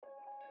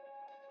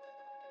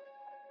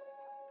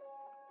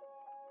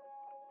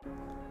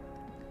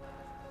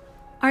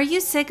Are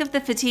you sick of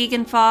the fatigue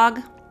and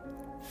fog?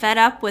 Fed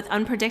up with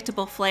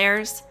unpredictable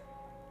flares?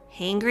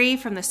 Hangry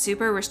from the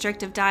super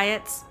restrictive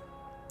diets?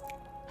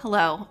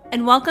 Hello,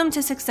 and welcome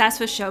to Success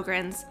with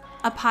Sjogren's,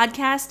 a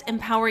podcast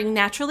empowering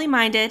naturally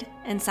minded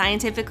and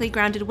scientifically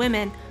grounded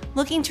women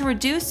looking to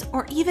reduce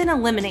or even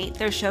eliminate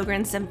their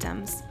Sjogren's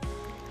symptoms.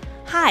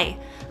 Hi,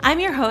 I'm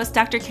your host,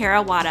 Dr.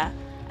 Kara Wada,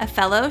 a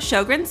fellow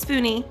Sjogren's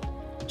Spoonie,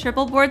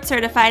 triple board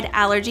certified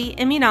allergy,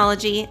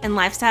 immunology, and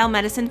lifestyle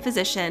medicine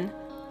physician,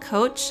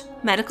 coach,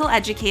 medical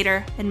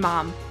educator, and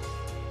mom.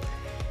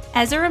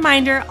 As a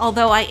reminder,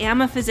 although I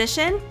am a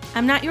physician,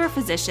 I'm not your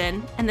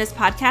physician, and this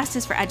podcast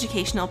is for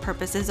educational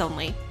purposes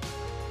only.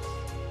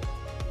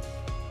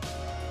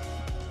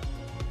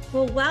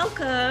 Well,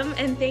 welcome,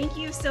 and thank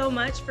you so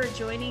much for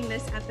joining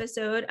this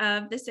episode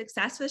of the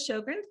Success with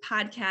Sjogren's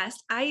podcast.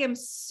 I am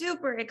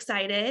super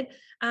excited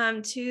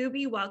to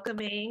be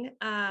welcoming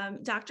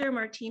Dr.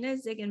 Martina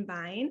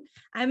Ziegenbein.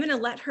 I'm going to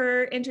let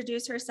her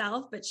introduce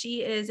herself, but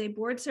she is a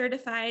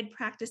board-certified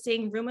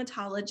practicing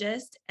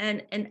rheumatologist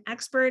and an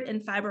expert in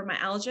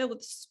fibromyalgia,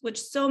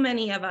 which so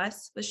many of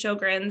us with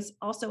Sjogren's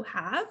also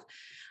have.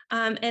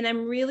 And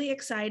I'm really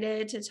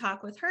excited to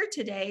talk with her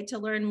today to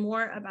learn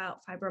more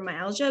about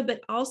fibromyalgia,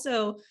 but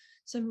also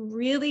some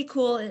really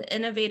cool and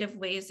innovative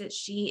ways that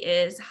she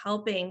is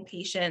helping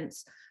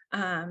patients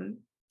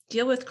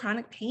deal with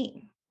chronic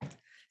pain.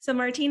 So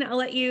Martina, I'll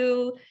let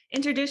you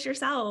introduce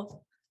yourself.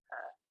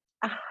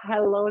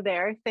 Hello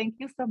there. Thank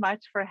you so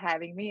much for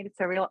having me.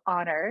 It's a real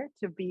honor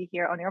to be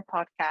here on your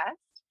podcast.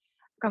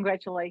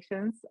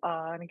 Congratulations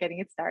on getting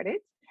it started.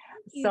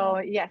 So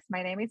yes,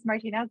 my name is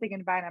Martina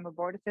Ziegenbein. I'm a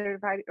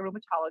board-certified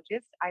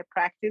rheumatologist. I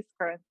practice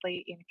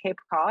currently in Cape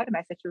Cod,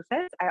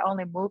 Massachusetts. I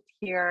only moved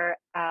here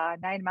 9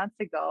 months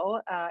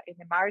ago in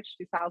March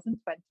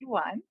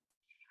 2021.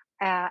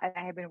 And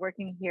I have been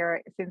working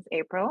here since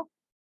April.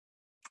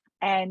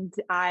 And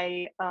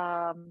I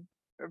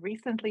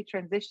recently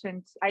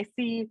transitioned. I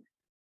see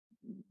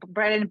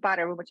bread and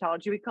butter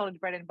rheumatology. We call it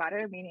bread and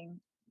butter, meaning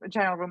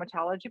general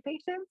rheumatology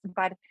patients.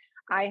 But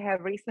I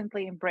have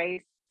recently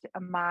embraced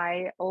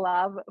my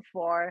love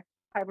for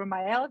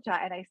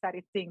fibromyalgia, and I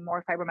started seeing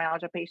more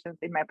fibromyalgia patients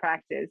in my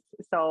practice.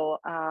 So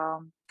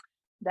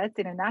that's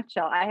in a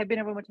nutshell. I have been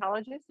a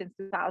rheumatologist since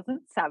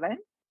 2007,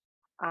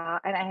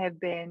 and I have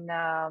been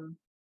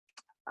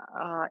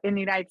in the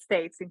United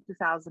States since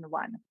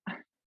 2001.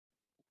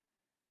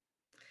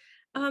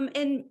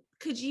 And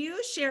could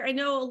you share, I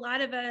know a lot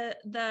of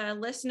the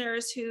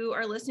listeners who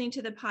are listening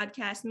to the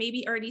podcast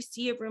maybe already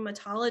see a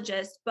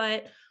rheumatologist,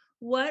 but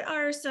what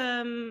are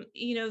some,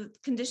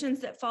 conditions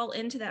that fall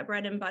into that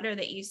bread and butter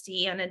that you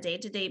see on a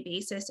day-to-day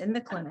basis in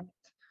the clinic?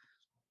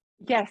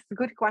 Yes,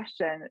 good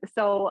question.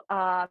 So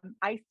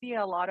I see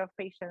a lot of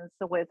patients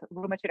with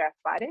rheumatoid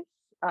arthritis,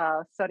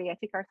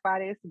 psoriatic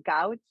arthritis,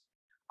 gout,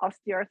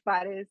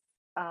 osteoarthritis,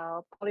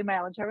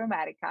 polymyalgia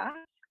rheumatica.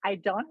 I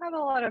don't have a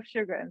lot of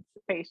Sjogren's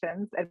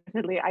patients.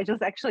 Admittedly, I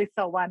just actually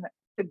saw one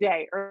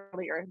today,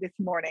 earlier this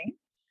morning.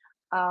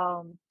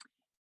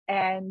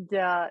 And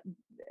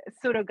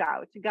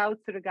pseudo-gout,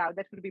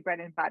 that would be bread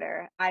and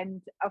butter.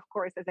 And of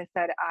course, as I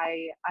said,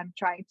 I'm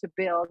trying to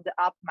build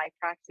up my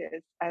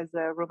practice as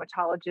a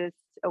rheumatologist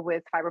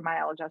with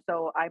fibromyalgia.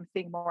 So I'm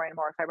seeing more and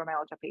more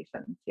fibromyalgia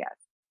patients, yes.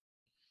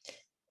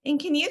 And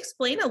can you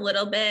explain a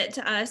little bit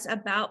to us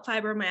about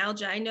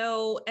fibromyalgia? I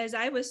know as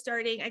I was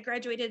starting, I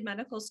graduated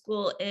medical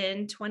school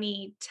in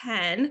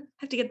 2010. I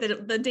have to get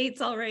the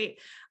dates all right.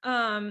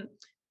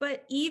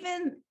 But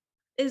even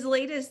as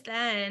late as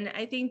then,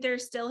 I think there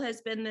still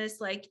has been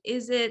this, like,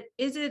 is it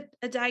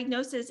a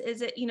diagnosis?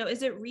 Is it,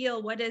 is it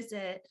real? What is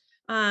it?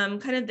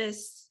 Kind of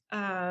this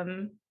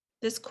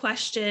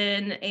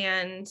question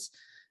and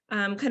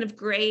kind of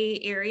gray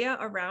area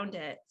around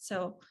it.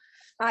 So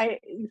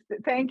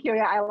Thank you.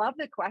 Yeah, I love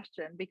the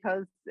question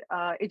because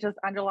it just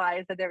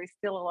underlies that there is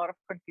still a lot of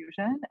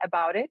confusion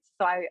about it.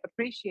 So I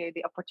appreciate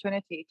the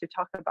opportunity to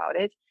talk about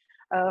it.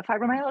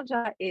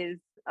 Fibromyalgia is,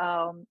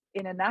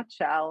 in a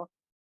nutshell,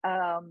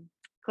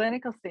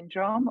 clinical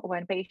syndrome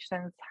when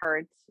patients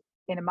hurt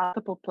in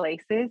multiple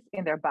places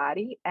in their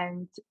body,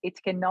 and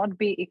it cannot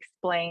be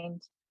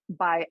explained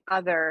by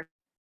other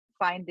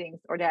findings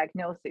or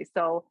diagnosis.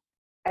 So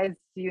as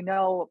you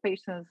know,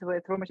 patients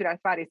with rheumatoid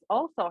arthritis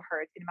also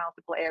hurt in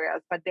multiple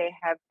areas, but they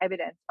have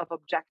evidence of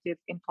objective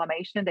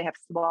inflammation. They have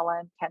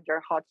swollen,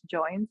 tender, hot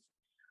joints.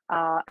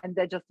 And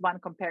they're just one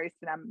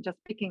comparison. I'm just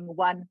picking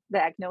one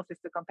diagnosis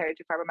to compare it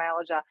to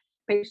fibromyalgia.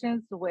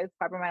 Patients with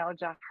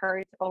fibromyalgia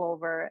hurt all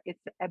over. It's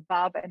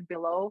above and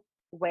below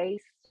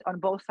waist on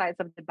both sides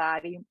of the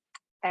body,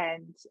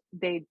 and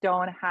they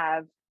don't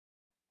have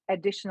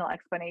additional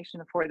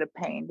explanation for the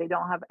pain. They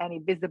don't have any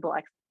visible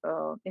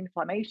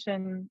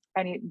inflammation,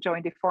 any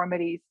joint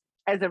deformities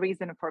as a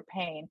reason for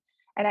pain.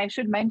 And I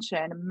should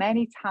mention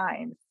many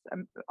times,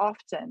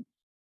 often,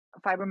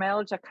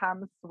 fibromyalgia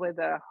comes with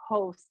a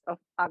host of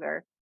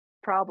other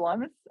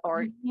problems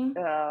or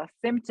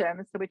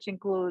symptoms, which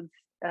includes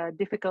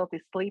difficulty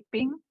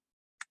sleeping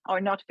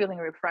or not feeling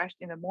refreshed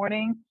in the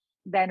morning,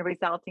 then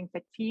resulting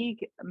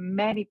fatigue.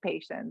 Many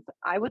patients,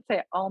 I would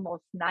say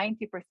almost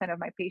 90% of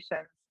my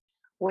patients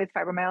with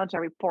fibromyalgia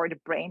report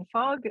brain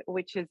fog,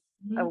 which is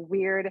a Mhm.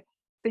 weird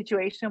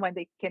situation when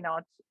they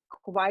cannot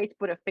quite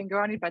put a finger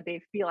on it, but they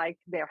feel like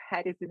their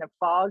head is in a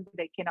fog.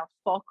 They cannot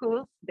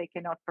focus, they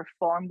cannot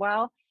perform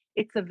well.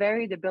 It's a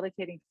very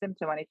debilitating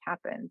symptom when it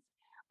happens.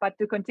 But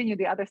to continue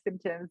the other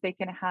symptoms, they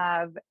can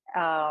have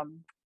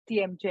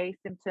TMJ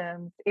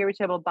symptoms,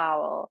 irritable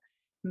bowel.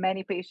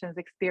 Many patients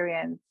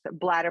experience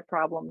bladder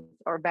problems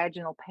or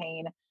vaginal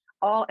pain,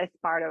 all as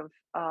part of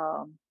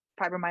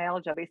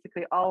fibromyalgia.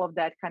 Basically, all of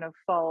that kind of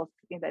falls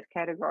in that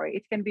category.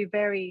 It can be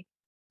very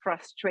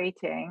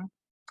frustrating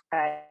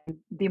and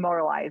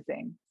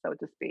demoralizing, so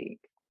to speak.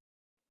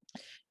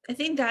 I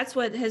think that's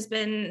what has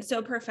been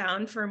so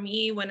profound for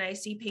me when I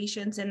see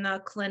patients in the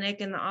clinic,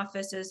 in the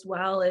office as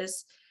well,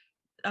 is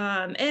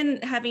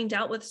and having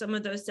dealt with some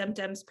of those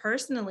symptoms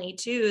personally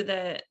too,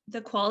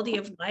 the quality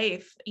of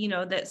life,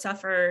 that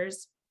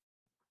suffers,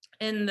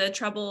 and the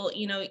trouble,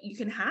 you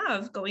can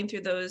have going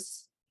through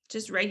those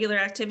just regular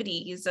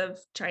activities of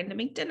trying to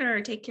make dinner,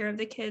 take care of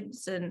the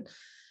kids, and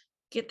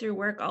get through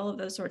work, all of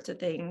those sorts of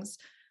things.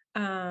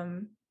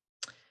 Um,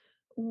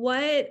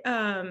 what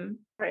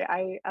Right,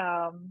 I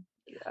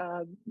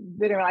didn't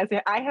realize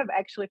it. I have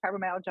actually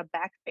fibromyalgia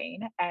back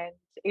pain, and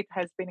it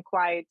has been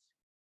quite.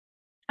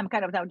 I'm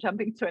kind of now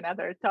jumping to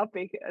another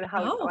topic.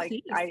 How Oh, like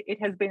please.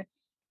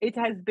 it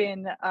has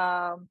been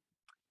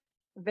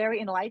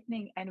very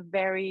enlightening and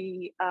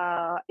very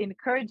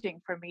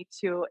encouraging for me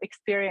to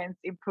experience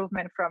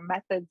improvement from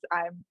methods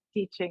I'm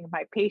teaching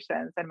my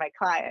patients and my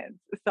clients.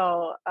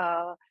 So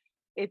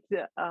it's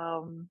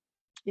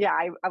yeah,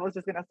 I was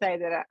just gonna say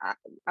that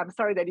I'm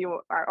sorry that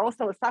you are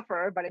also a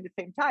sufferer, but at the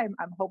same time,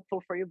 I'm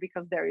hopeful for you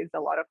because there is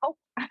a lot of hope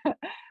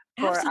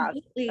for us.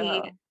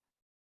 Absolutely.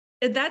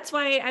 That's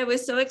why I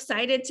was so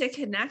excited to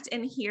connect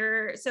and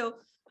hear. So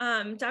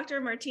Dr.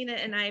 Martina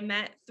and I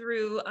met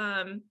through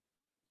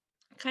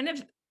kind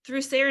of through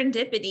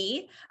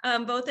serendipity,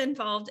 both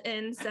involved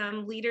in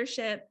some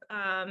leadership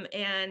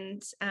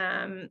and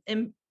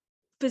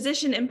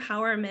position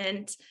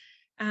empowerment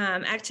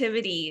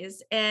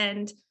activities.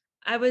 And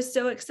I was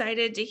so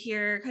excited to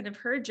hear kind of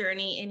her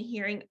journey in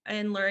hearing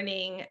and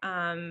learning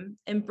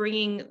and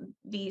bringing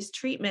these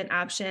treatment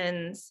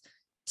options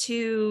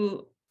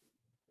to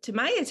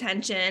my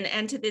attention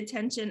and to the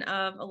attention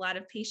of a lot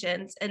of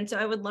patients. And so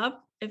I would love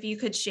if you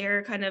could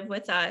share kind of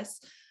with us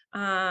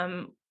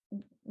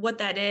what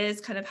that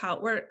is, kind of how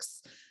it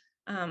works.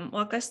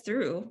 Walk us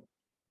through.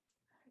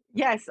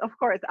 Yes, of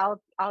course.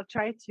 I'll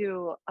try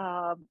to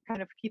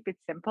kind of keep it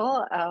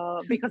simple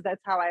because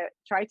that's how I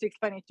try to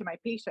explain it to my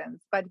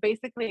patients. But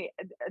basically,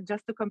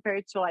 just to compare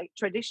it to like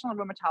traditional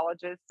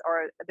rheumatologists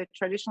or the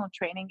traditional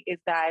training is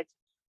that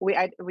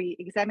we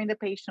examine the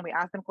patient, we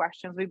ask them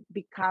questions, we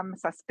become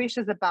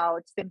suspicious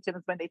about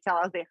symptoms when they tell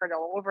us they hurt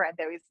all over, and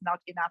there is not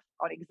enough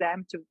on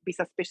exam to be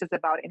suspicious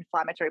about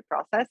inflammatory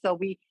process. So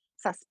we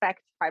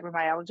suspect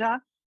fibromyalgia.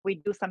 We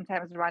do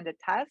sometimes run the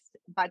test,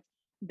 but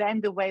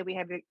then the way we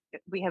have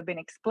been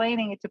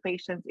explaining it to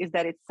patients is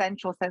that it's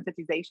central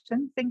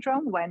sensitization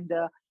syndrome when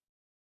the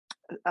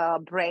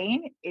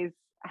brain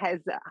has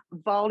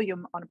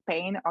volume on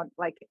pain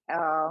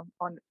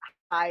on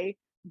high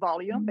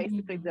volume.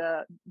 Basically,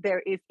 Mm. there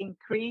is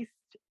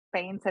increased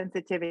pain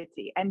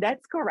sensitivity, and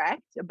that's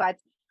correct. But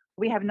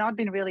we have not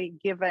been really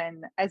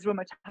given as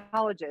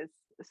rheumatologists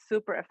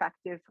super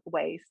effective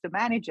ways to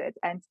manage it.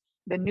 And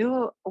the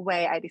new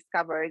way I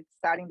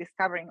starting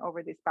discovering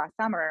over this past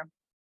summer,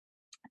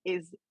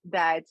 is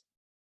that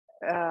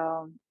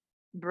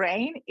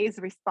brain is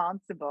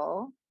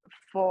responsible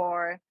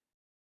for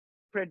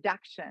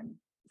production.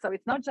 So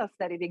it's not just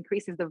that it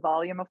increases the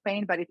volume of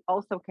pain, but it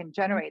also can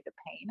generate the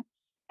pain.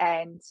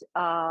 And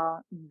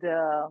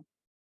the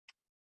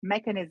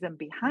mechanism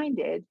behind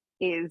it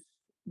is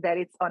that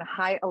it's on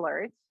high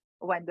alert.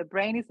 When the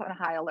brain is on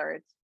high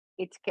alert,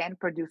 it can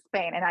produce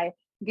pain. And I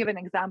give an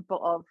example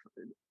of,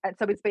 and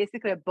so it's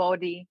basically a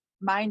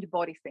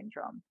mind-body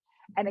syndrome.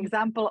 An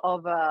example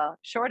of a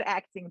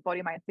short-acting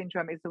body-mind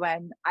syndrome is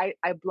when I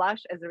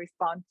blush as a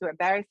response to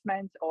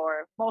embarrassment,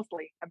 or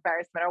mostly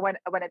embarrassment, or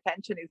when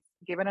attention is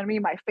given on me,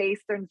 my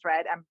face turns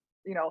red.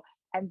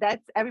 And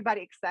that's,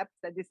 everybody accepts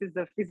that this is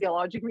a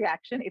physiologic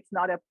reaction. It's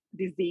not a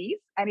disease,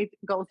 and it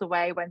goes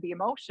away when the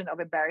emotion of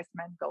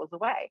embarrassment goes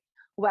away.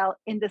 Well,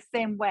 in the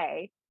same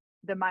way,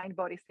 the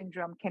mind-body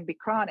syndrome can be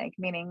chronic,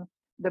 meaning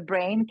the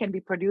brain can be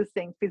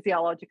producing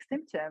physiologic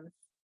symptoms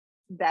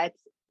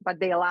but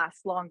they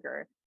last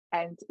longer.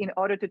 And in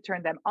order to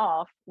turn them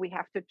off, we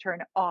have to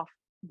turn off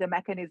the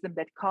mechanism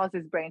that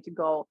causes brain to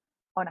go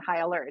on high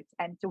alert.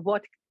 And to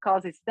what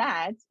causes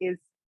that is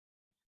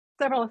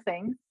several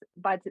things,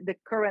 but the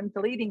current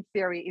leading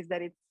theory is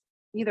that it's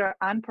either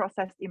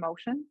unprocessed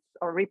emotions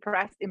or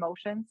repressed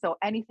emotions. So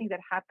anything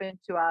that happened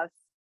to us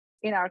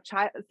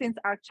since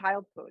our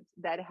childhood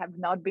that have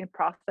not been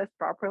processed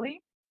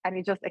properly, and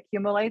it just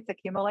accumulates,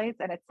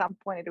 and at some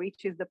point it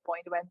reaches the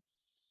point when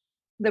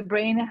the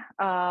brain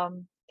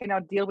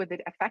cannot deal with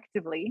it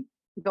effectively,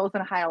 goes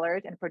on high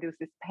alert and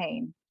produces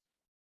pain.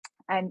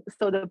 And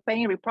so the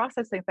pain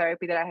reprocessing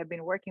therapy that I have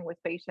been working with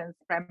patients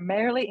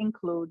primarily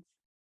includes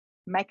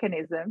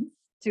mechanisms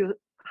to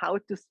how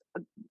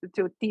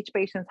to teach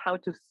patients how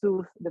to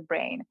soothe the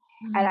brain.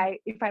 And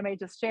if I may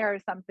just share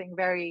something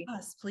very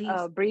Yes, please.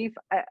 brief.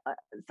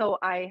 So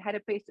I had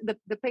a patient,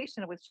 the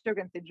patient with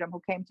Sjogren's syndrome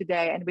who came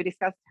today, and we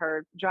discussed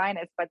her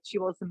dryness, but she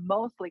was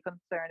mostly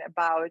concerned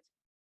about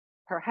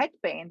her head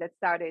pain that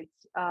started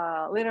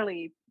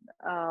literally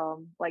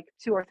like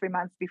 2 or 3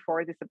 months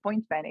before this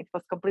appointment. It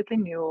was completely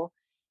new,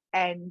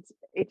 and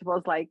it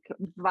was like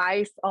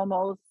vice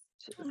almost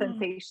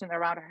sensation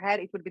around her head.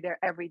 It would be there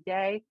every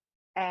day,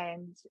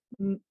 and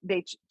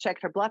they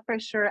checked her blood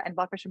pressure, and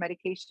blood pressure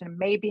medication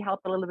maybe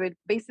helped a little bit.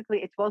 Basically,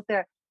 it was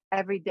there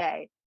every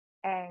day,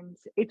 and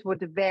it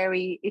would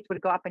vary. It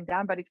would go up and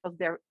down, but it was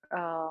there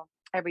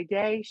every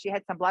day. She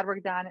had some blood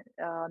work done.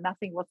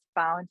 Nothing was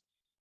found,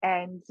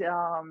 and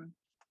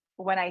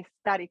when I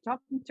started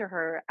talking to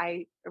her,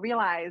 I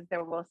realized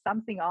there was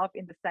something off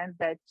in the sense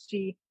that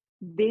she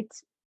did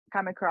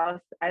come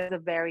across as a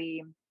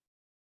very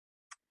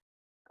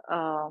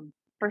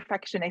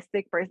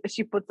perfectionistic person.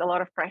 She puts a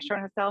lot of pressure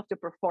on herself to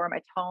perform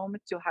at home,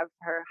 to have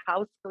her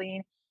house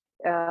clean.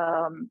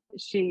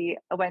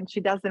 When she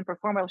doesn't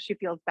perform well, she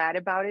feels bad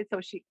about it. So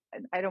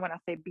I don't want to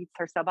say beats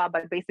herself up,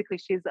 but basically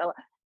she's a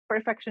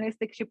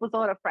perfectionistic. She puts a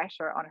lot of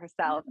pressure on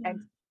herself.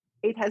 And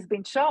it has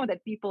been shown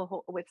that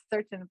people with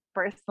certain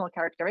personal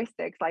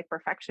characteristics like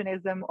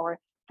perfectionism or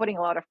putting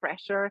a lot of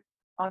pressure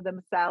on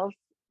themselves,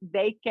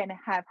 they can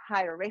have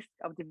higher risk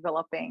of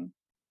developing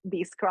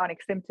these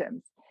chronic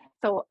symptoms.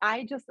 So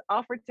I just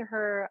offered to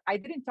her, I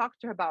didn't talk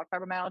to her about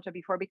fibromyalgia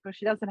before because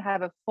she doesn't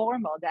have a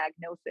formal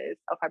diagnosis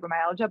of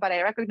fibromyalgia, but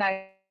I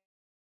recognize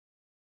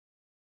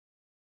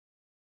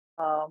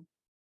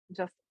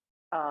just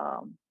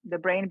the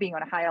brain being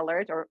on high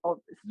alert or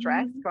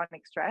stress,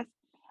 chronic stress.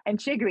 And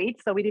she agreed.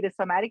 So we did a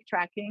somatic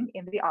tracking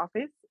in the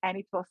office, and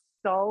it was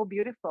so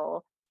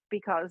beautiful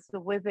because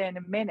within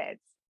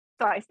minutes,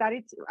 so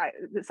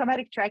the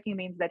somatic tracking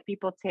means that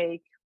people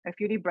take a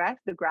few deep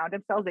breaths to ground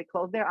themselves, they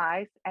close their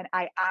eyes, and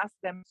I ask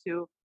them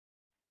to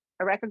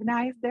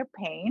recognize their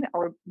pain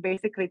or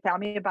basically tell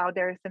me about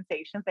their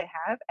sensations they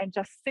have, and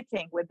just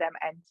sitting with them.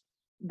 And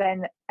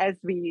then as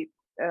she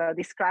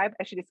describes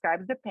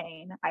the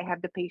pain, I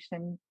have the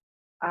patient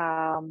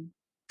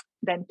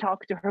then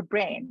talk to her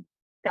brain,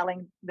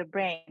 telling the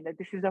brain that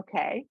this is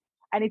okay.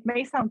 And it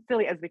may sound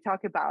silly as we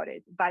talk about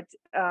it, but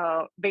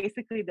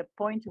basically the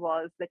point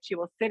was that she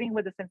was sitting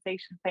with the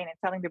sensation pain and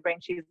telling the brain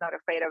she's not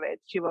afraid of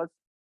it. She was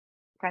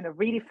kind of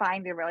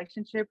redefining the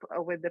relationship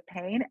with the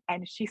pain,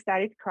 and she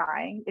started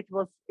crying. It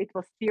was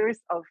tears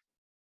of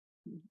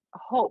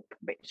hope.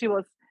 She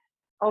was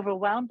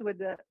overwhelmed with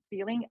the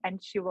feeling,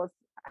 and she was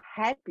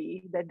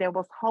happy that there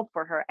was hope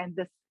for her. And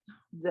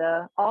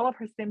all of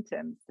her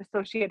symptoms.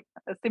 So she had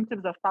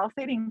symptoms of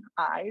pulsating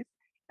eyes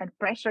and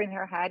pressure in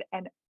her head,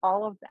 and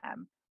all of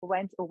them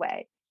went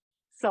away.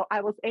 So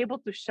I was able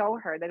to show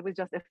her that with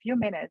just a few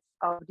minutes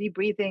of deep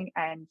breathing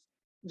and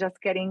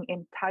just getting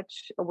in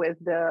touch with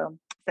the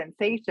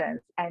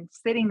sensations and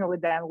sitting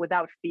with them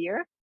without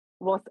fear,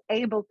 was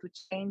able to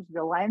change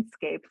the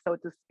landscape, so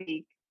to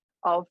speak,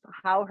 of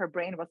how her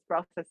brain was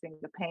processing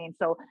the pain.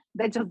 So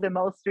that's just the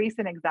most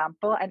recent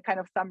example, and kind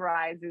of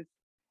summarizes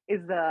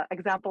is the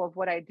example of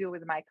what I do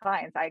with my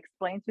clients. I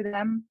explain to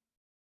them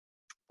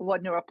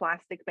what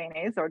neuroplastic pain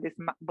is, or this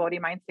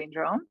body-mind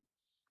syndrome.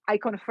 I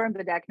confirm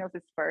the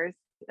diagnosis first.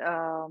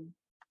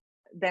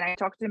 Then I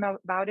talk to them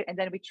about it, and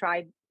then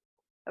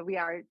we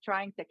are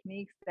trying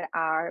techniques that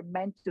are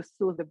meant to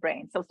soothe the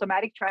brain. So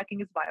somatic tracking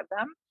is one of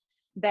them.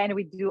 Then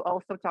we do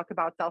also talk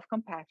about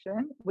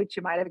self-compassion, which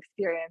you might have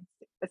experienced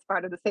as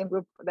part of the same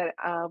group that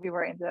we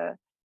were in the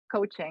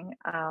coaching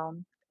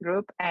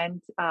group.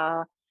 And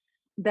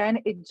then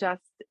it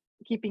just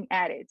keeping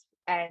at it.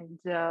 And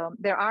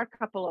there are a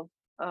couple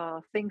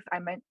of things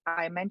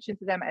I mentioned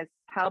to them as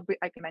help.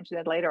 I can mention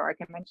it later, or I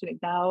can mention it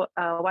now.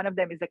 One of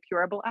them is a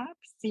Curable app,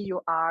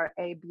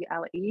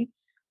 Curable.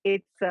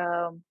 It's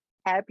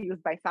app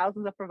used by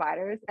thousands of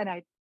providers, and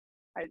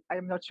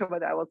I'm not sure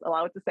whether I was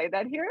allowed to say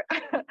that here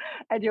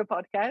at your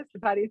podcast,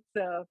 but it's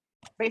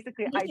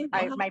basically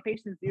my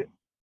patients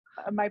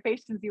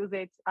use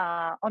it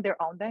on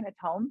their own then at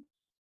home.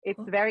 It's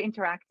very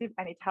interactive,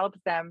 and it helps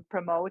them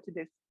promote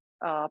this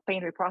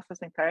pain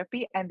reprocessing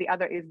therapy. And the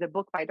other is the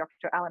book by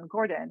Dr. Alan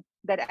Gordon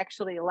that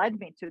actually led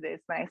me to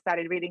this when I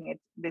started reading it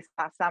this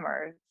past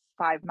summer,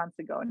 5 months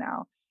ago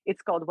now.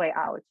 It's called Way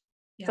Out.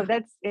 Yeah. So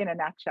that's in a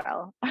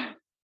nutshell.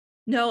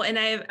 No, and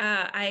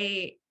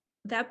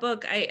that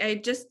book,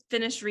 I just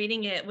finished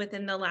reading it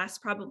within the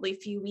last probably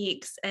few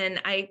weeks,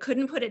 and I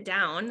couldn't put it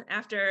down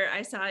after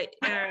I saw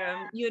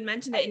you had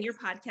mentioned it in your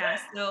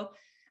podcast. So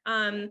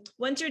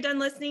once you're done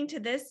listening to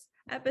this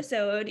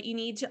episode, you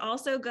need to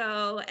also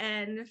go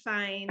and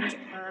find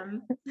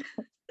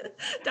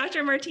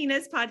Dr.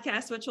 Martina's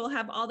podcast, which will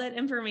have all that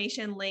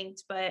information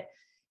linked, but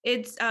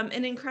it's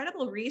an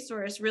incredible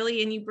resource,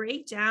 really. And you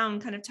break down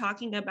kind of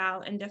talking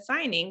about and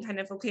defining kind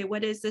of, okay,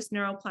 what is this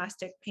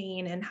neuroplastic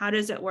pain and how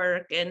does it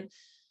work? And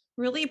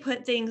really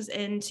put things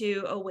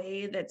into a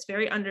way that's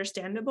very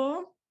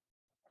understandable.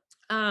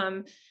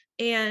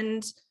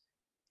 And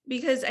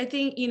because I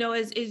think,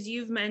 as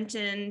you've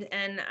mentioned,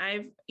 and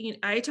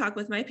I talk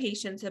with my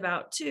patients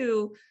about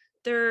too,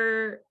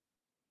 their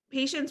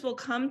patients will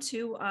come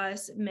to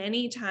us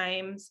many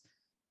times,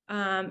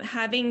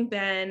 having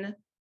been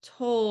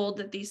told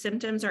that these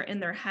symptoms are in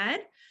their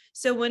head.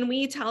 So when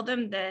we tell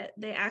them that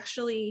they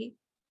actually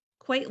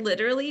quite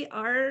literally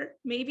are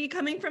maybe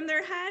coming from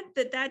their head,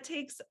 that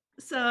takes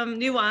some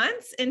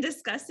nuance in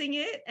discussing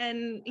it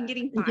and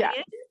getting Yeah.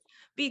 buy-in,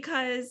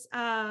 because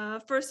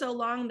for so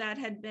long that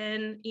had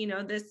been,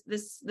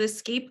 this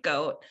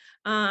scapegoat,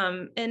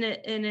 and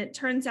it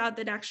turns out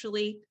that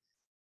actually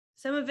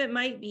some of it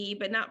might be,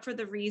 but not for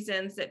the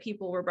reasons that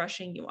people were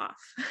brushing you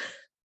off.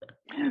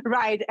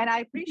 Right. And I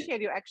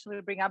appreciate you actually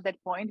bring up that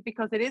point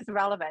because it is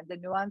relevant, the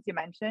nuance you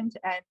mentioned.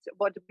 And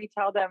what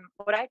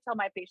I tell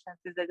my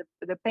patients is that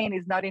the pain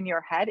is not in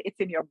your head, it's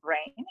in your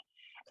brain.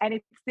 And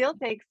it still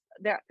takes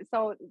there.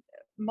 So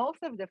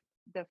most of the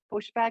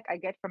pushback I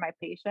get from my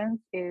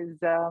patients is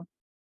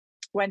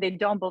when they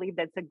don't believe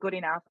that's a good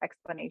enough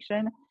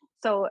explanation.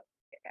 So,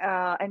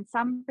 and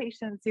some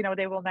patients,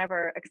 they will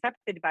never accept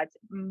it. But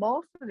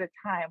most of the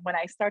time, when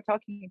I start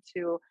talking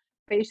to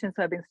patients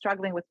who have been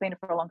struggling with pain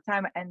for a long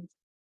time, and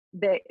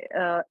they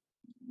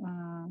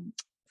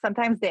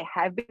sometimes they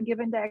have been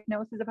given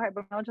diagnosis of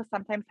fibromyalgia,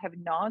 sometimes have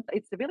not.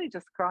 It's really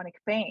just chronic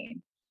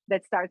pain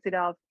that starts it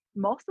off.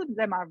 Most of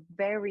them are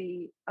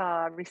very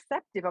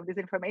receptive of this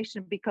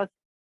information because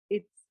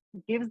it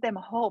gives them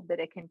hope that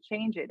they can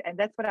change it. And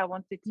that's what I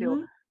wanted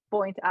to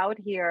point out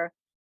here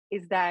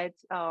is that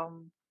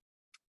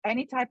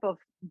any type of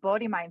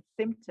body mind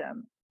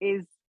symptom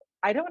is,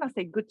 I don't want to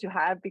say good to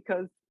have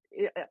because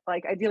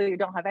like ideally you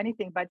don't have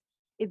anything, but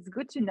it's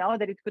good to know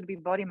that it could be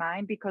body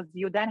mind because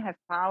you then have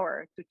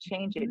power to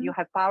change it. You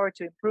have power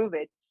to improve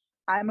it.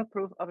 I'm a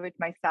proof of it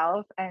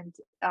myself, and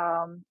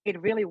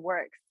it really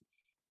works.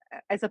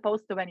 As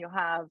opposed to when you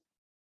have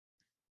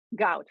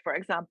gout, for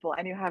example,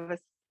 and you have a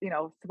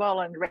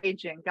swollen,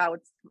 raging gout,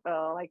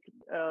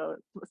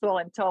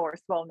 swollen toe or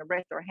swollen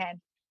wrist or hand,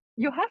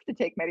 you have to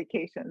take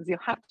medications. You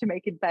have to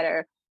make it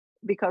better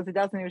because it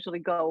doesn't usually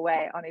go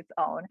away on its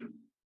own.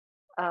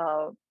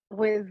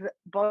 With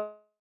both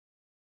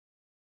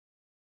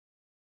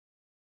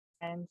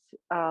and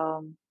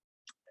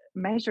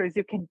measures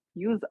you can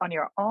use on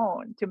your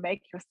own to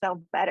make yourself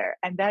better,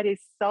 and that is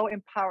so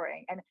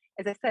empowering. And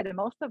as I said,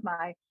 most of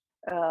my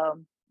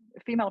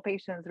female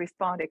patients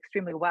respond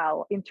extremely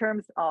well in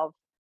terms of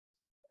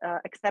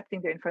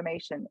accepting the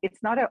information.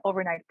 It's not an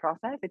overnight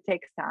process, it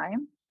takes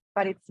time,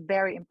 but it's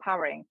very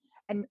empowering.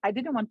 And I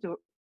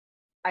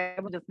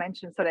will just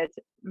mention so that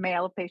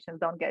male patients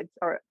don't get,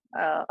 or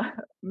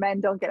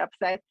men don't get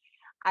upset.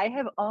 I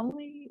have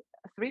only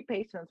 3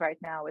 patients right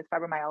now with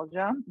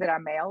fibromyalgia that are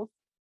males.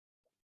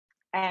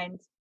 And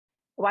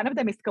one of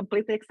them is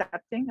completely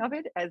accepting of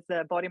it as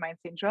a body mind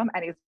syndrome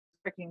and is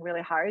working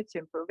really hard to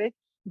improve it.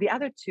 The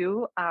other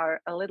 2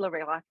 are a little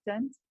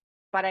reluctant,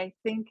 but I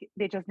think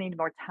they just need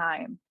more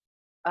time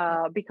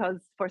because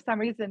for some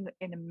reason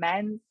in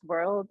men's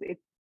world,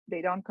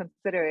 they don't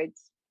consider it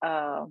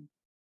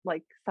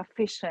like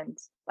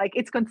sufficient. Like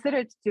it's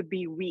considered to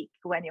be weak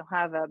when you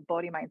have a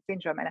body mind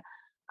syndrome. And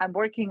I'm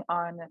working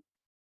on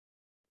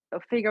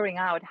figuring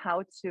out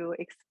how to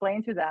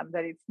explain to them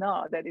that it's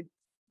not, that it's,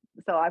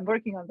 so I'm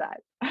working on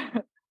that.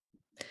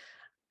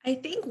 I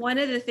think one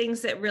of the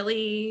things that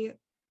really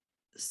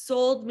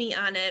sold me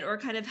on it, or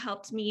kind of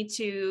helped me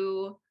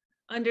to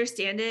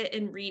understand it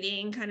in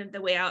reading kind of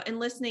the way out and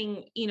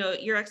listening,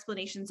 your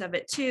explanations of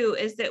it too,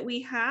 is that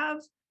we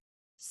have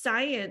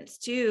science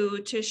too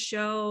to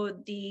show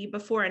the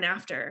before and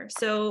after.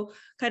 So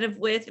kind of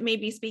with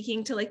maybe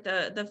speaking to like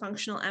the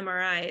functional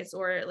MRIs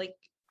or like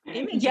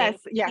imaging. Yes.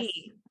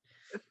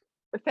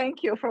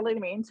 Thank you for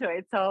leading me into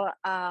it. So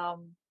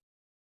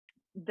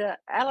the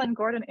Alan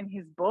Gordon in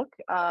his book,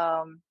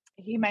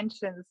 he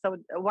mentions, so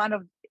one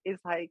of is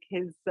like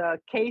his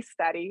case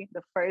study,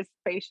 the first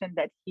patient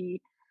that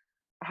he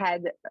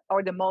had,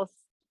 or the most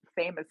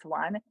famous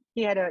one,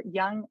 he had a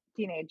young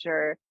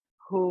teenager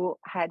who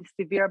had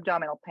severe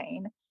abdominal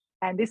pain.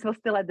 And this was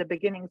still at the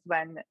beginnings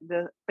when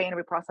the pain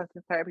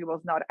reprocessing therapy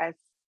was not as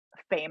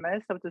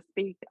famous, so to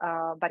speak,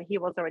 but he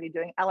was already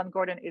doing. Alan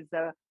Gordon is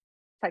a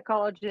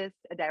psychologist,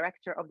 a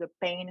director of the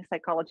Pain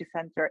Psychology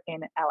Center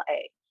in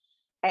LA.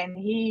 And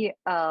he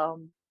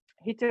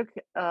took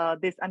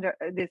this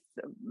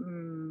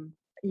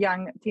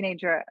young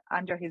teenager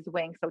under his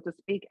wing, so to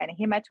speak, and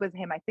he met with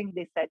him. I think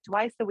they said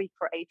twice a week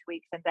for 8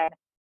 weeks, and then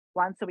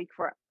once a week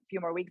for a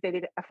few more weeks. They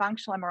did a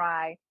functional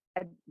MRI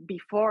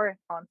before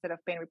onset of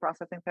pain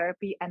reprocessing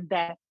therapy, and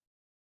then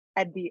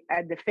at the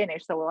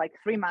finish, so like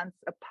 3 months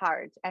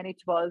apart. And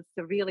it was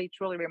really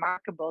truly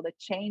remarkable, the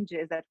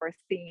changes that were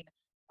seen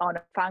on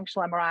a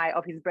functional MRI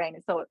of his brain.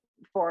 So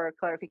for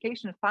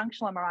clarification,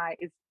 functional MRI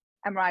is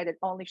MRI that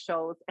only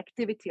shows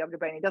activity of the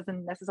brain. It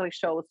doesn't necessarily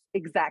show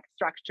exact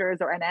structures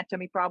or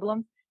anatomy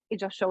problems. It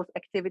just shows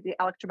activity,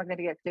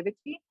 electromagnetic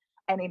activity.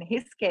 And in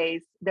his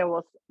case, there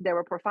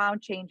were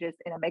profound changes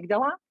in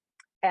amygdala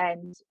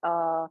and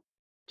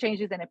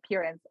changes in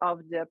appearance of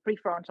the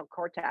prefrontal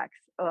cortex,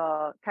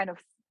 kind of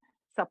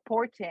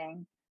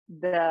supporting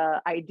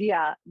the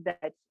idea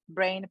that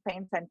brain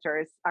pain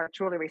centers are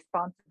truly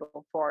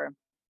responsible for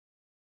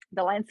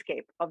the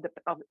landscape of the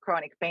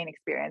chronic pain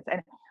experience.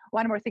 And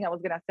one more thing I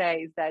was going to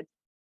say is that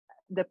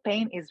the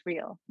pain is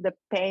real. The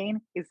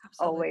pain is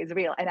always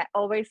real. And I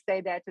always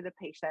say that to the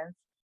patients,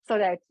 so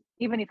that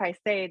even if I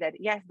say that,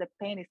 yes, the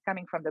pain is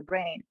coming from the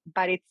brain,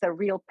 but it's a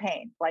real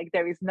pain. Like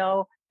there is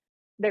no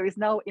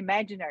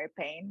imaginary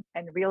pain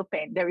and real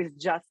pain. There is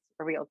just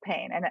a real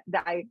pain. And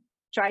I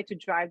try to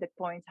drive that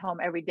point home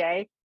every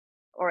day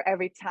or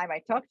every time I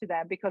talk to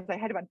them, because I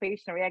had one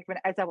patient react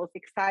as I was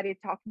excited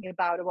talking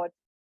about what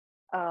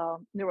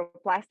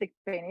neuroplastic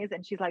pain is,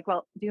 and she's like,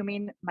 well, do you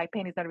mean my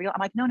pain is not real? I'm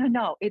like,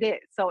 no, it is.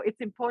 So it's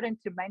important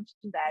to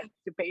mention that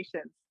to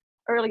patients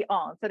early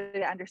on so that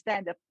they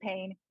understand that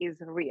pain is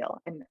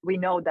real, and we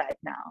know that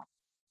now.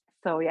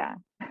 So yeah,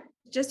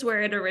 just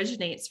where it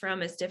originates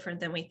from is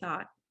different than we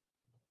thought.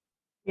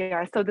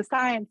 Yeah, so the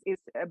science is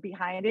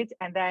behind it,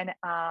 and then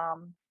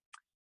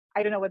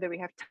I don't know whether we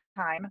have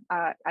time.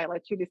 I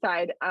let you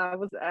decide. I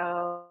was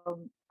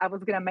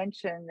going to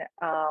mention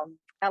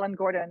Alan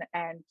Gordon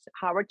and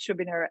Howard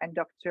Schubiner and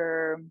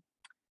Dr.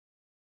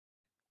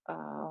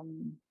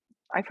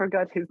 I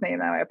forgot his name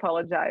now. I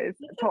apologize.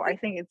 So I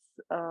think it's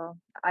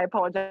I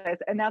apologize.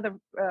 Another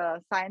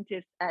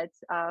scientist at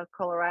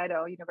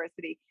Colorado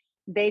University.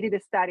 They did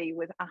a study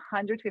with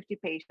 150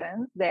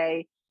 patients.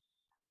 They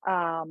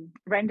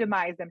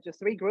randomized them to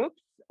 3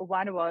 groups.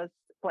 One was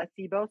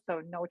placebo,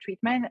 so no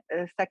treatment.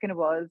 Second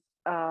was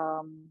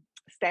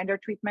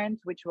standard treatment,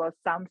 which was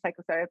some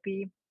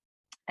psychotherapy,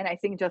 and I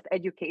think just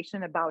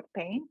education about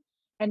pain.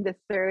 And the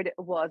third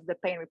was the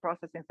pain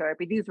reprocessing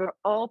therapy. These were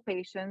all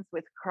patients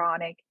with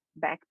chronic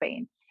back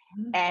pain.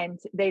 Mm-hmm. And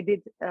they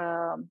did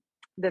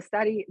the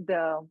study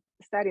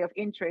of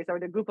interest, or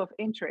the group of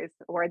interest,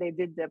 where they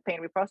did the pain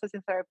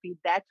reprocessing therapy.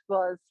 That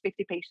was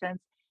 50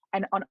 patients.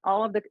 And on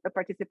all of the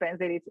participants,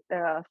 they did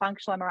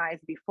functional MRIs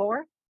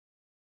before,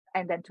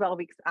 and then 12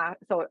 weeks.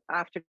 So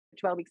after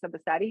 12 weeks of the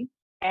study,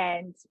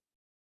 and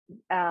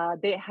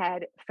they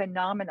had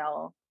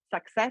phenomenal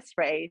success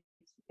rates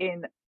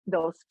in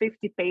those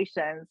 50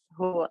 patients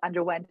who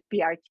underwent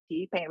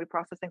PRT, pain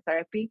reprocessing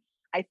therapy.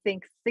 I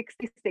think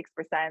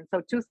 66%,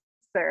 so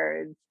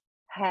 2/3,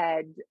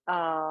 had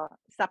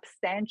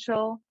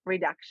substantial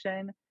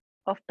reduction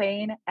of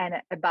pain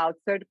and about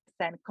 30%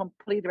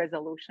 complete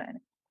resolution.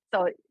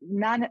 So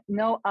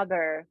no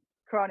other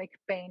chronic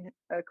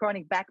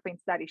back pain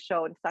study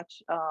showed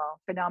such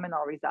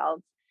phenomenal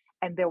results.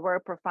 And there were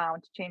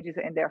profound changes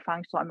in their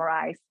functional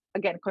MRIs,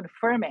 again,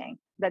 confirming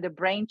that the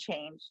brain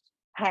changed,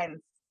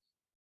 hence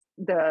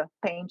the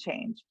pain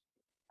changed.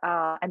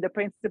 And the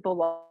principal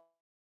was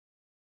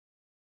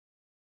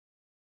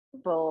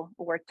people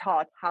were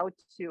taught how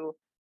to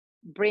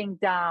bring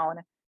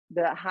down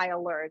the high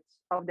alert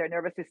of their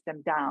nervous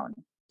system down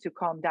to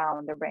calm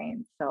down the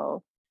brain.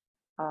 So,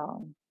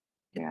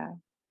 yeah.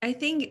 I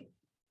think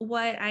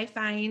what I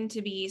find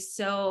to be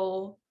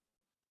so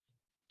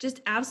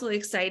just absolutely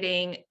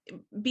exciting,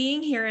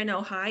 being here in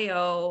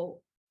Ohio,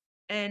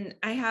 and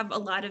I have a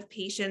lot of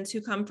patients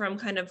who come from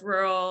kind of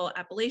rural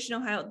Appalachian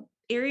Ohio,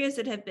 areas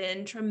that have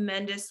been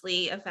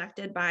tremendously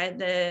affected by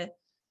the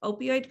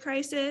opioid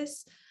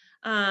crisis.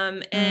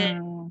 So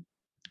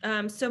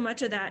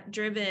much of that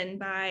driven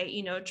by,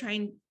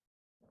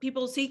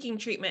 people seeking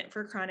treatment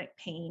for chronic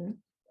pain.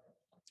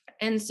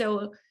 And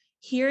so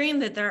hearing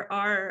that there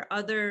are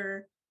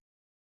other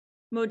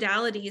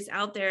modalities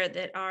out there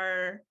that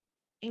are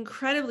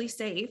incredibly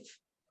safe,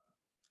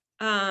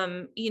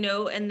 and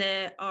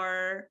that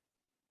are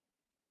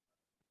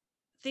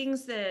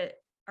things that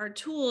are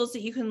tools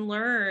that you can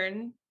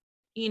learn,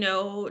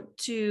 to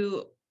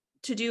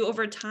do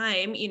over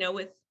time,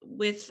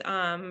 with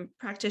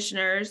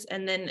practitioners,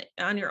 and then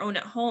on your own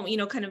at home,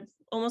 kind of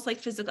almost like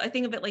physical. I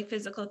think of it like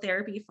physical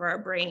therapy for our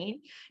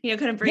brain,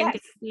 kind of brain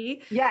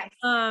therapy. Yes.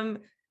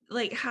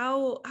 Like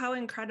how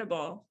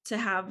incredible to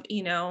have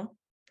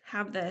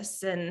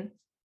this, and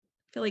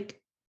I feel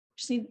like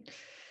just need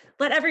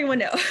let everyone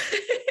know.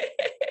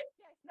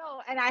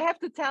 No, and I have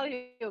to tell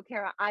you,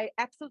 Kara, I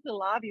absolutely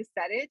love you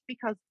said it,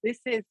 because this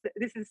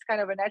is kind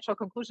of a natural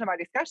conclusion of our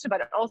discussion,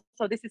 but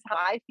also this is how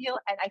I feel,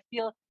 and I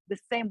feel the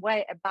same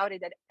way about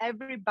it, that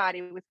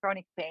everybody with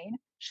chronic pain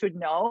should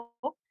know,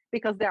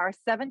 because there are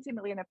 70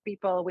 million of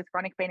people with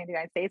chronic pain in the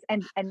United States,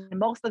 and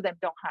most of them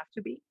don't have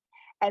to be.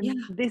 And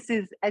this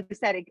is, as you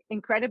said,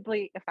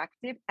 incredibly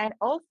effective and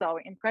also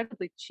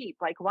incredibly cheap.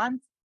 Like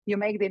once you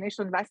make the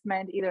initial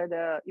investment,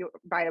 either you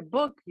buy a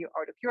book,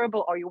 or the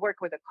curable, or you work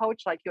with a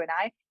coach like you and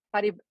I,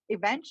 but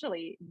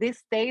eventually this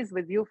stays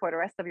with you for the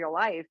rest of your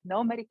life,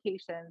 no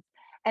medications.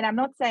 And I'm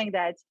not saying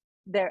that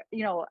there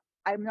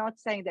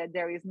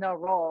is no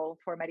role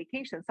for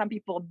medication. Some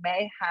people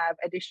may have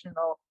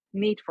additional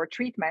need for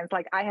treatments.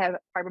 Like I have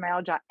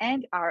fibromyalgia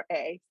and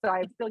RA, so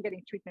I'm still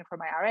getting treatment for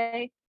my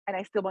RA. and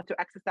I still want to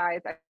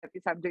exercise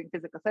if I'm doing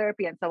physical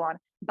therapy and so on.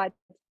 But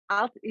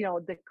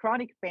the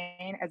chronic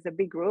pain as a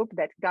big group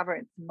that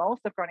governs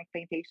most of chronic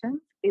pain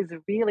patients is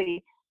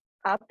really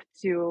up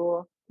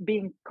to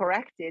being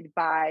corrected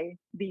by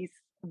these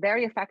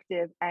very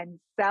effective and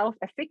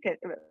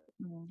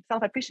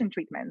self-efficient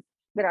treatments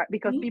that are,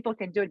 because people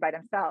can do it by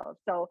themselves.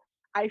 So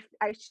I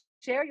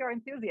share your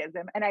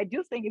enthusiasm, and I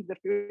do think it's the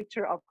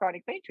future of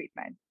chronic pain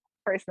treatment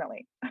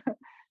personally.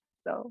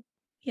 So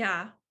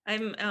yeah,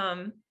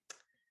 I'm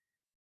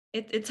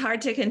it's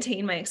hard to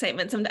contain my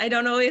excitement. I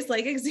don't always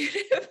like exude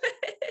it.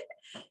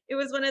 It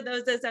was one of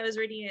those, as I was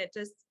reading it,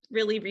 just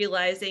really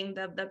realizing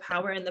the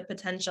power and the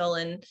potential,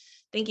 and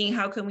thinking,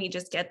 how can we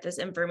just get this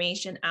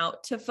information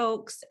out to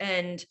folks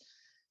and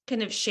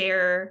kind of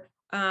share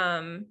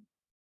the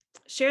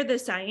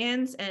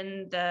science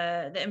and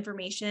the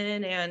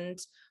information, and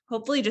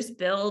hopefully just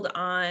build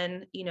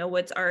on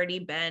what's already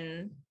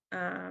been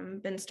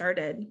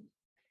started.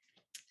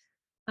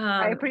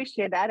 I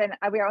appreciate that, and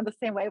we are on the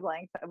same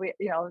wavelength. We,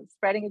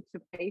 spreading it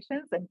to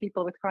patients and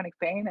people with chronic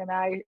pain, and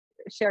I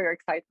share your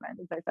excitement,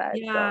 as I said.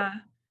 Yeah, so.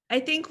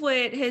 I think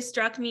what has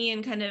struck me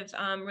and kind of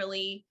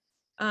really,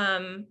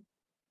 in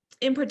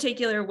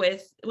particular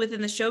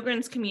within the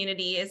Sjogren's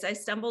community, is I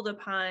stumbled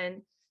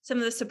upon some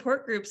of the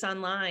support groups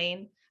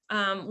online,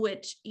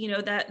 which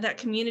that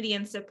community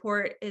and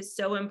support is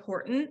so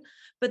important.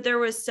 But there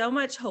was so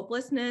much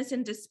hopelessness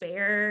and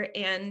despair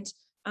and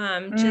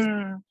just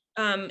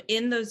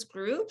in those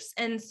groups.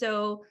 And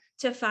so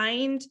to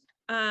find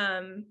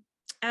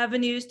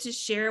avenues to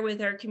share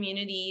with our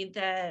community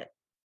that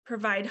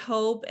provide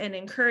hope and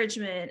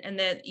encouragement, and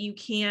that you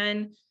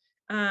can,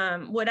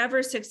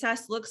 whatever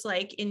success looks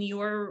like in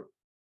your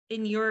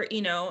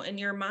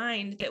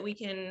mind, that we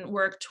can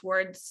work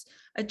towards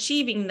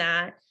achieving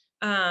that,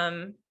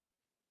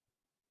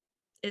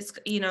 is,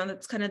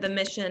 that's kind of the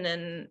mission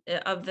and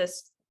of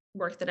this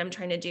work that I'm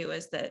trying to do,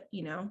 is that,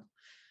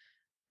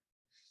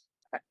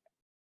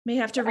 may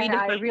have to redefine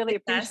I really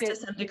success appreciate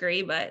to some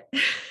degree, but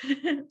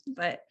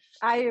but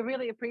I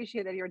really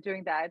appreciate that you're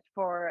doing that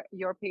for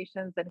your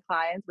patients and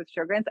clients with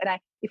Sjogren's. And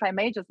if I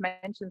may just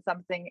mention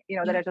something,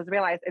 that I just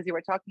realized as you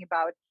were talking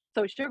about.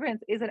 So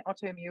Sjogren's is an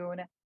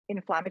autoimmune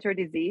inflammatory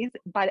disease,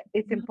 but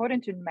it's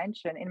important to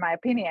mention, in my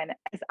opinion,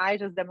 as I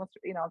just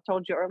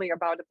told you earlier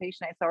about the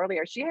patient I saw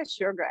earlier, she has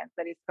Sjogren's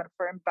that is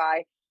confirmed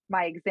by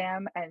my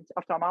exam and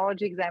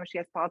ophthalmology exam. She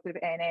has positive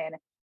ANA and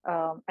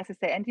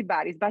SSA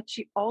antibodies, but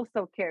she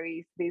also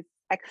carries this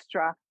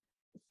extra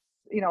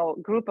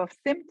group of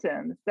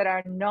symptoms that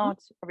are not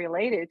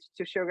related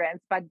to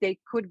Sjogren's, but they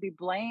could be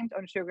blamed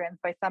on Sjogren's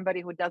by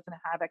somebody who doesn't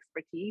have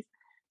expertise.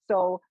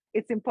 So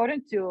it's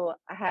important to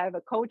have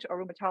a coach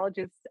or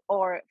rheumatologist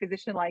or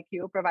physician like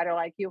you, provider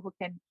like you, who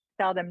can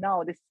tell them,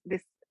 no,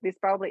 this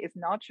probably is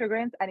not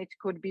Sjogren's, and it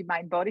could be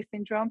mind-body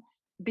syndrome,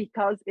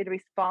 because it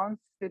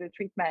responds to the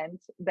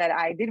treatment that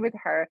I did with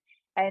her.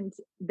 And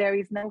there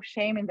is no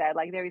shame in that.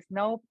 Like,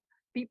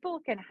 people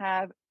can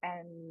have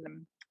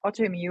an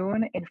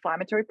autoimmune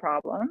inflammatory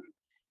problem,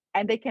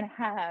 and they can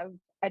have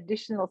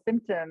additional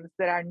symptoms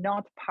that are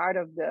not part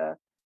of the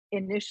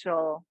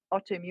initial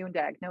autoimmune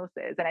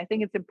diagnosis. And I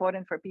think it's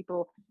important for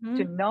people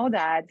to know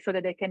that, so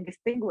that they can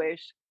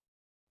distinguish.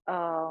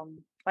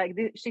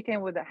 She came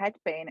with a head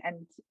pain,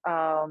 and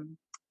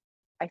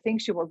I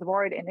think she was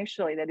worried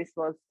initially that this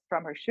was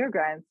from her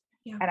Sjogren's.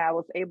 Yeah. And I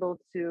was able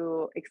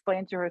to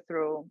explain to her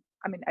through,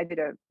 I did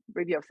a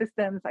review of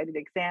systems, I did the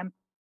exam.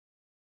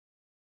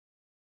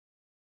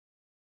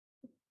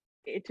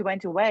 It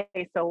went away.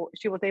 So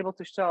she was able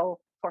to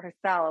show for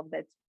herself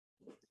that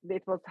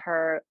it was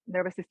her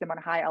nervous system on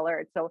high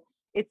alert. So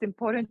it's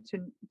important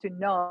to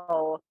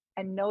know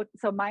and note.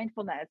 So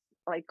mindfulness,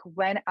 like,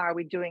 when are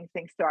we doing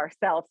things to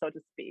ourselves, so to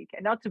speak,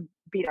 and not to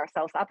beat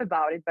ourselves up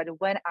about it, but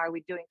when are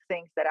we doing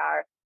things that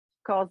are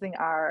causing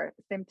our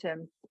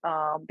symptoms,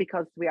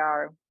 because we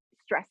are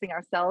stressing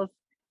ourselves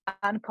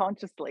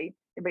unconsciously,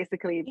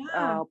 basically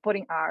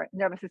putting our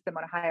nervous system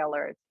on high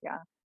alert.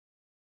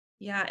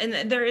 Yeah,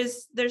 and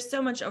there's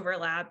so much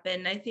overlap,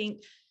 and I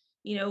think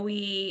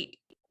we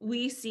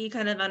see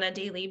kind of on a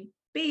daily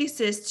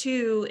basis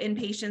too, in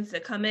patients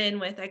that come in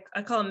with,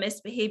 I call them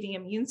misbehaving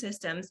immune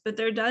systems, but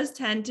there does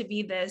tend to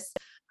be this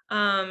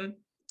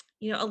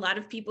a lot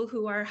of people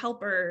who are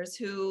helpers,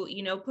 who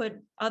put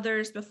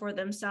others before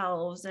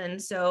themselves.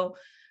 And so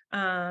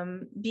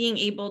being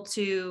able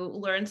to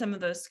learn some of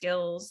those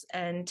skills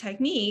and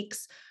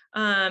techniques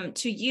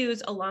to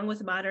use along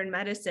with modern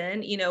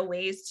medicine,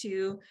 ways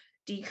to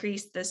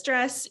decrease the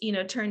stress,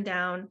 turn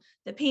down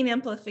the pain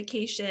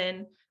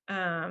amplification,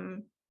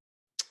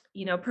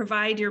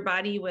 provide your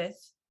body with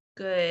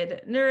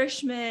good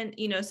nourishment,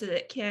 so that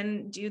it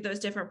can do those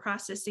different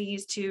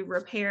processes to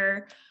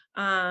repair,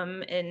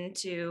 and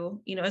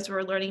to, as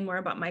we're learning more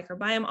about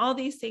microbiome, all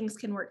these things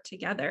can work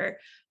together.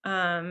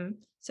 So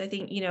I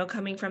think,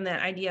 coming from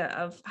that idea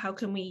of how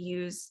can we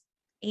use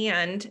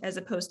and as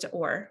opposed to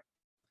or.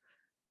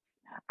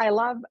 I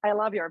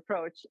love your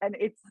approach, and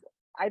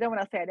I don't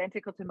want to say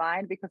identical to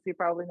mine, because you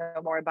probably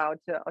know more about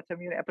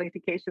autoimmune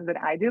amplifications than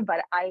I do, but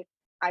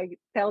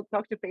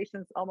talk to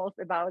patients almost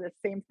about the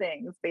same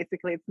things.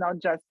 Basically, it's not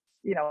just,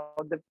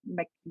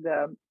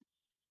 the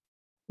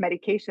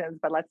medications,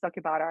 but let's talk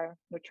about our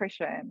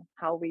nutrition,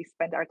 how we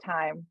spend our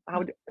time,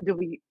 how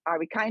are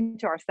we kind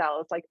to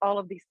ourselves? Like all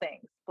of these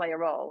things play a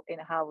role in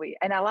how we,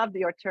 and I love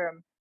your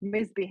term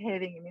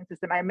misbehaving immune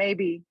system. I may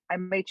use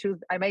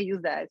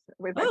that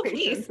with my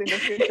patients Please. in the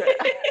future.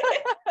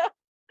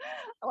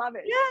 I love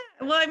it.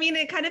 Yeah. Well, I mean,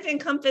 it kind of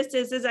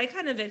encompasses, as I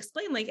kind of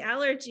explained, like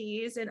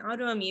allergies and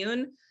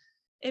autoimmune.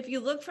 If you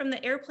look from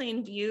the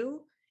airplane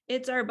view,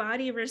 it's our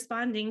body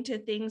responding to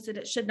things that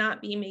it should not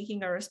be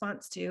making a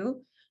response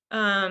to.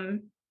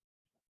 And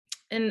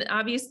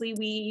obviously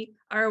we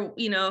are,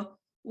 you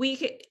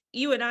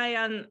and I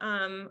on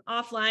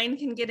offline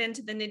can get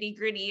into the nitty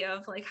gritty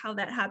of like how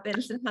that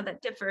happens and how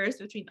that differs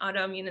between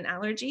autoimmune and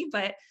allergy,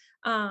 but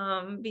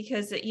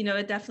because it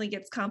definitely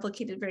gets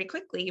complicated very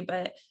quickly,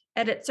 but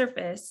at its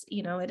surface,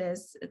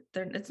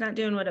 it's not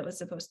doing what it was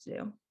supposed to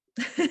do.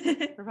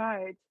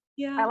 Right.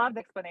 Yeah. I love the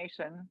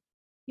explanation.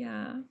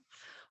 Yeah.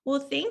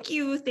 Well, thank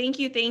you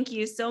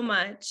so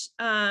much.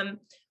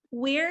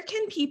 Where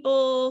can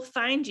people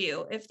find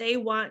you if they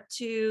want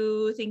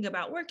to think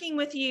about working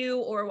with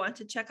you or want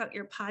to check out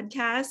your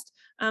podcast?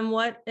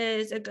 What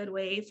is a good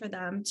way for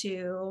them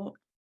to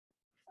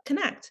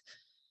connect?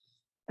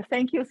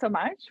 Thank you so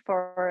much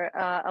for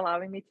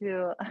allowing me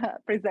to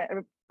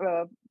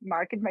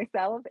market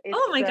myself.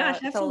 Oh my gosh,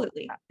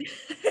 absolutely.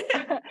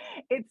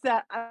 It's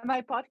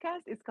my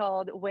podcast is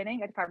called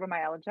Winning at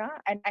Fibromyalgia,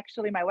 and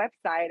actually my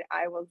website,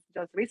 I was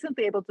just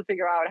recently able to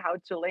figure out how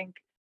to link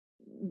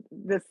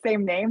the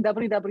same name,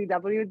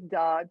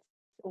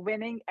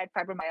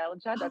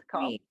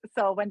 www.winningatfibromyalgia.com.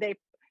 So when they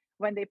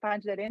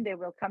punch that in, they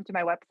will come to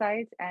my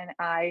website, and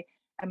I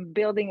am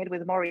building it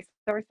with more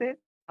resources.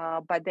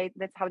 But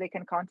that's how they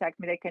can contact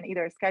me. They can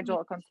either schedule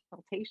a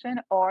consultation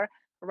or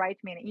write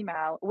me an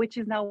email, which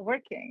is now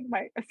working.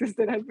 My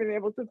assistant has been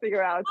able to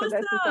figure out. Awesome. So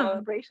that's a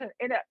celebration.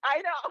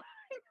 I know.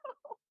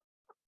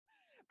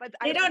 But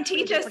they don't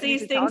teach us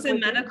these things in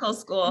medical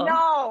school.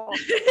 No,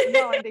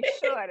 and they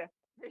should.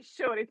 They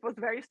should. It was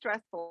very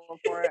stressful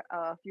for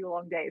a few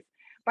long days.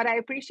 But I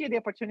appreciate the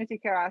opportunity,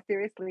 Kara,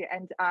 seriously.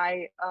 And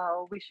I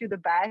wish you the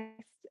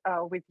best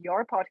with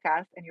your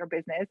podcast and your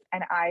business.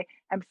 And I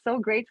am so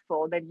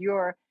grateful that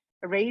you're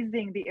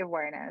raising the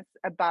awareness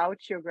about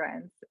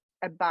Sjogren's,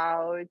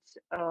 about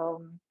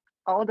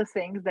all the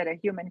things that a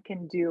human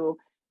can do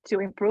to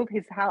improve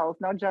his health,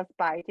 not just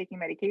by taking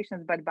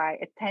medications, but by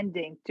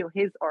attending to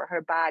his or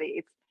her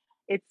body.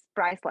 It's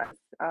priceless.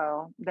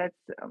 That's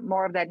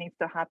more of that needs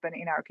to happen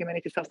in our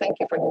community. So thank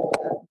you for doing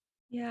that.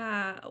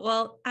 Yeah.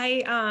 Well,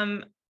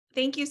 I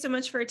thank you so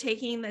much for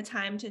taking the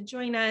time to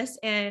join us.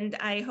 And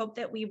I hope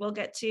that we will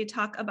get to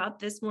talk about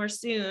this more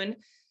soon.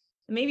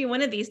 Maybe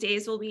one of these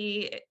days we'll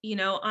be,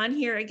 on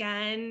here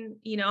again,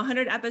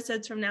 100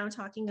 episodes from now,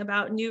 talking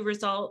about new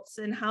results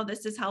and how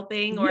this is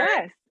helping. Or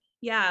yes.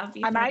 Yeah.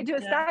 I might do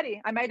a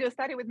study. I might do a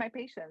study with my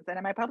patients and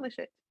I might publish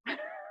it.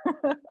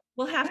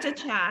 We'll have to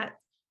chat.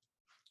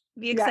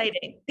 Be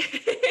exciting. Yes.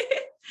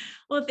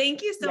 Well,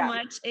 thank you so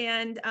much.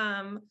 And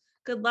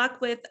good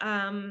luck with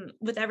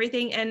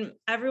everything. And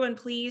everyone,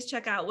 please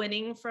check out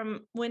Winning with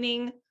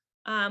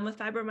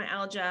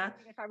Fibromyalgia.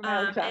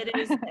 It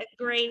is a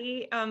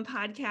great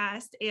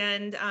podcast,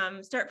 and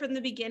start from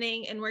the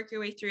beginning and work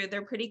your way through.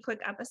 They're pretty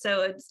quick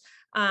episodes,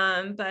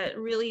 but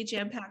really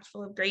jam-packed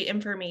full of great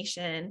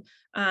information.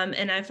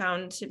 And I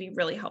found to be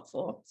really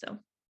helpful. So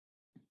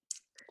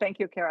thank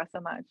you, Kara,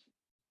 so much.